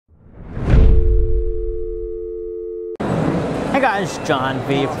Hey guys, John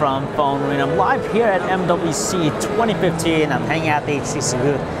V from PhoneArena. I'm live here at MWC 2015. I'm hanging out at the HTC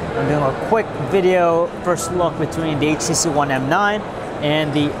booth. I'm doing a quick video first look between the HTC One M9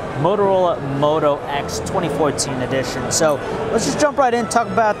 and the Motorola Moto X 2014 edition. So let's just jump right in, talk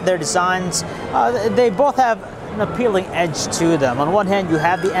about their designs. They both have an appealing edge to them. On one hand, you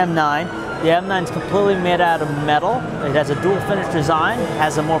have the M9. The M9 is completely made out of metal. It has a dual finish design,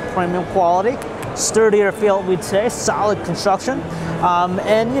 has a more premium quality, sturdier feel, we'd say, solid construction,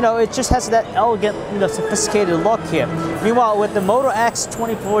 and it just has that elegant, sophisticated look here. Meanwhile, with the Moto X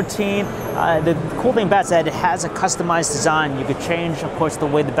 2014, the cool thing about it is that it has a customized design. You could change, of course, the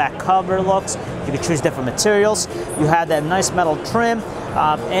way the back cover looks. You could choose different materials. You have that nice metal trim,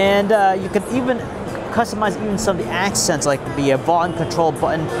 and you can even customize even some of the accents, like the volume control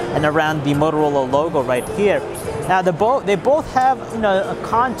button and around the Motorola logo right here. Now they both have a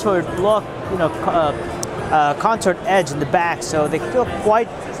contoured look, contoured edge in the back, so they feel quite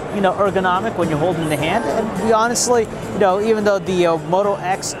ergonomic when you're holding the hand. And we honestly, even though the Moto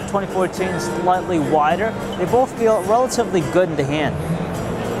X 2014 is slightly wider, they both feel relatively good in the hand.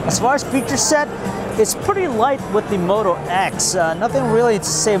 As far as feature set, it's pretty light with the Moto X. Nothing really to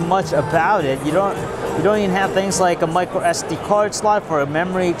say much about it. You don't even have things like a micro SD card slot for a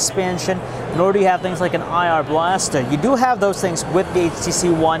memory expansion, nor do you have things like an IR blaster. You do have those things with the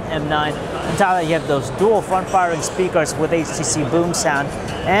HTC One M9. On top of that, you have those dual front-firing speakers with HTC Boom Sound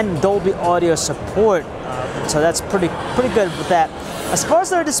and Dolby Audio support. So that's pretty good with that. As far as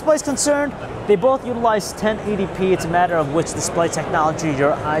their display is concerned, they both utilize 1080p. It's a matter of which display technology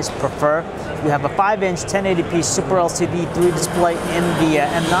your eyes prefer. You have a 5-inch 1080p Super LCD 3 display in the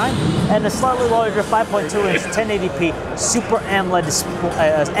M9 and a slightly larger 5.2-inch 1080p Super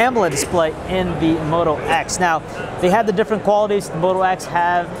AMOLED display in the Moto X. Now, they have the different qualities. The Moto X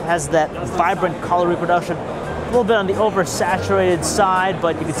has that vibrant color reproduction, a little bit on the oversaturated side,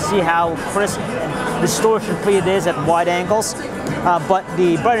 but you can see how crisp and distortion-free it is at wide angles. But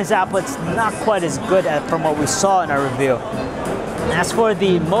the brightness output's not quite as good from what we saw in our review. As for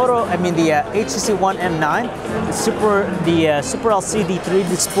the HTC One M9, the Super LCD 3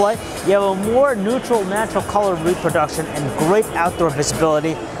 display, you have a more neutral, natural color reproduction and great outdoor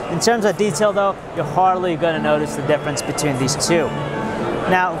visibility. In terms of detail, though, you're hardly going to notice the difference between these two.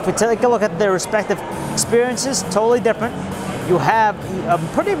 Now, if we take a look at their respective experiences, totally different. You have a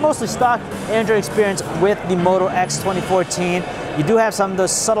pretty mostly stock Android experience with the Moto X 2014. You do have some of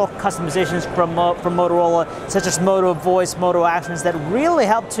those subtle customizations from Motorola, such as Moto Voice, Moto Actions, that really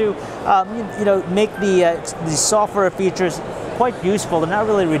help to make the software features quite useful. They're not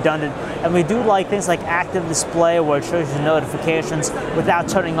really redundant, and we do like things like active display, where it shows you notifications without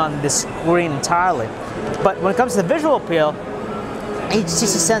turning on the screen entirely. But when it comes to the visual appeal,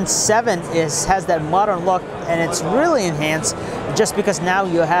 HTC Sense 7 has that modern look, and it's really enhanced just because now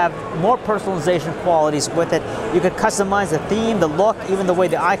you have more personalization qualities with it. You could customize the theme, the look, even the way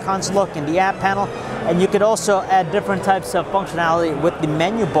the icons look in the app panel, and you could also add different types of functionality with the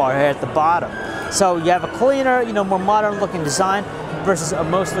menu bar here at the bottom. So you have a cleaner, more modern looking design versus a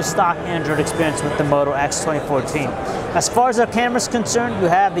mostly stock Android experience with the Moto X 2014. As far as the camera is concerned, you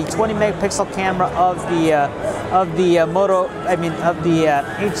have the 20 megapixel camera of the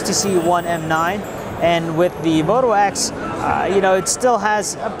HTC One M9, and with the Moto X, it still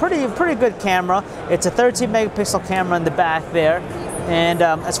has a pretty good camera. It's a 13 megapixel camera in the back there, and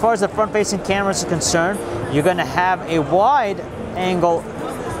as far as the front-facing cameras are concerned, you're going to have a wide-angle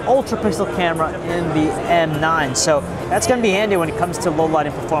ultra-pixel camera in the M9, so that's going to be handy when it comes to low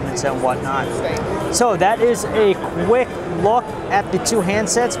lighting performance and whatnot. So that is a quick look at the two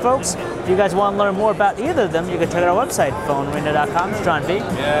handsets, folks. If you guys want to learn more about either of them, you can check out our website, PhoneArena.com. It's John V.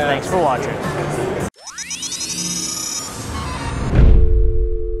 Thanks for watching.